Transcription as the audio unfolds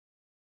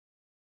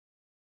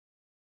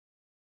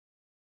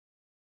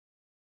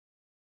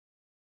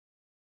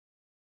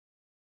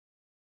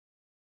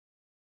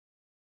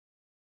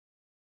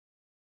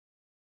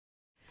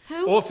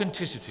Who?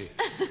 Authenticity.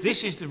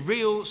 This is the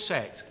real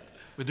set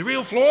with the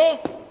real floor.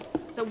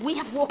 That we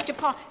have walked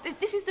upon.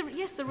 This is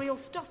the real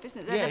stuff,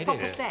 isn't it? The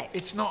proper set.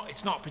 It's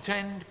not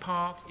pretend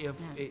part of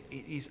it.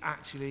 It is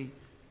actually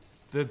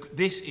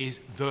this is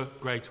the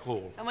Great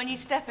Hall. And when you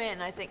step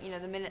in, I think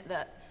the minute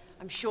that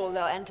I'm sure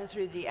they'll enter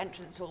through the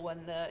entrance hall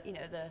when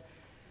the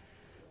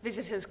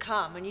visitors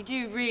come, and you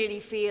do really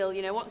feel,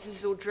 once this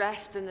is all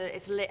dressed and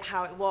it's lit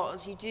how it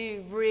was, you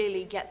do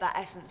really get that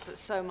essence that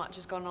so much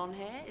has gone on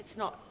here. It's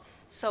not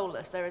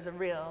soulless. There is a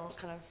real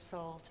kind of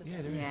soul to it.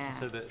 Yeah, there is. Yeah.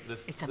 So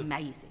it's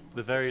amazing.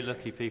 The very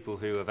lucky people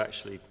who have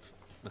actually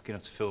lucky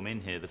enough to film in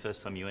here, the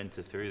first time you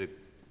enter through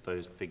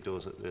those big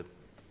doors,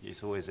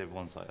 it's always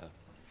everyone's like,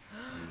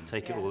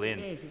 take it all in.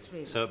 It is, it's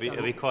really so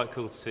it'd be quite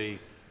cool to see,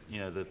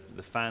 the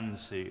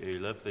fans who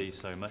love these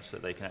so much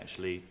that they can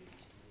actually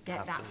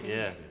get that feeling.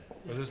 Yeah.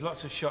 Well, there's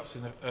lots of shots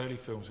in the early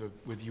films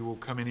with you all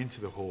coming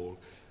into the hall,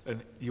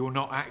 and you're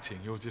not acting.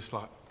 You're just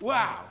like,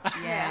 wow.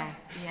 Yeah,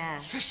 yeah.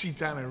 Especially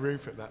Dan and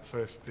Rupert, that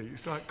first thing.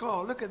 It's like,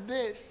 God, look at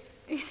this.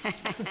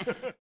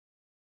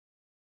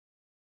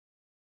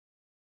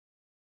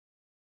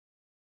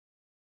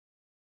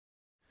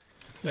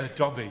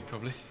 Dobby,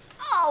 probably.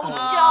 Oh,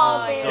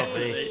 Dobby!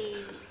 Dobby.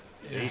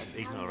 Yeah.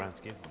 He's not around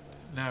to give one.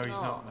 No, he's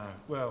not, no.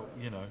 Well,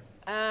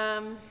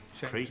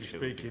 Creature.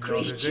 Speaking,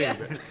 Creature.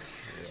 but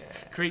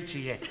Creature,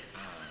 yeah.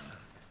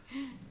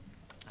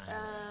 I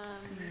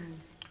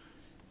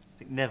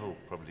think Neville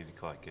probably be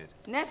quite good.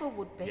 Neville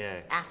would be.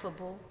 Yeah.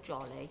 Affable,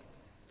 jolly.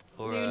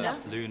 Or Luna.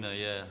 Luna,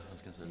 yeah. I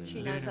was going to say Luna.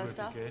 She knows her would be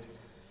stuff. good.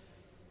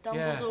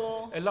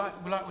 Dumbledore. Yeah.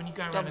 Like when you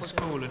go around a Dumbledore.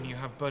 school and you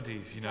have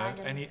buddies,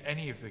 Dragon.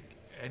 any of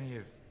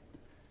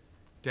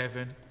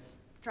Devon.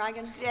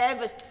 Dragon.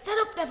 Neville. Stand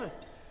up, Neville.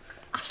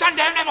 Stand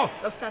down, Neville!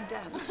 Oh, stand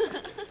down.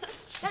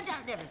 Stand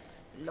down, Neville.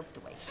 Love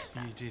the way he said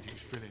that. You did, it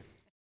was brilliant.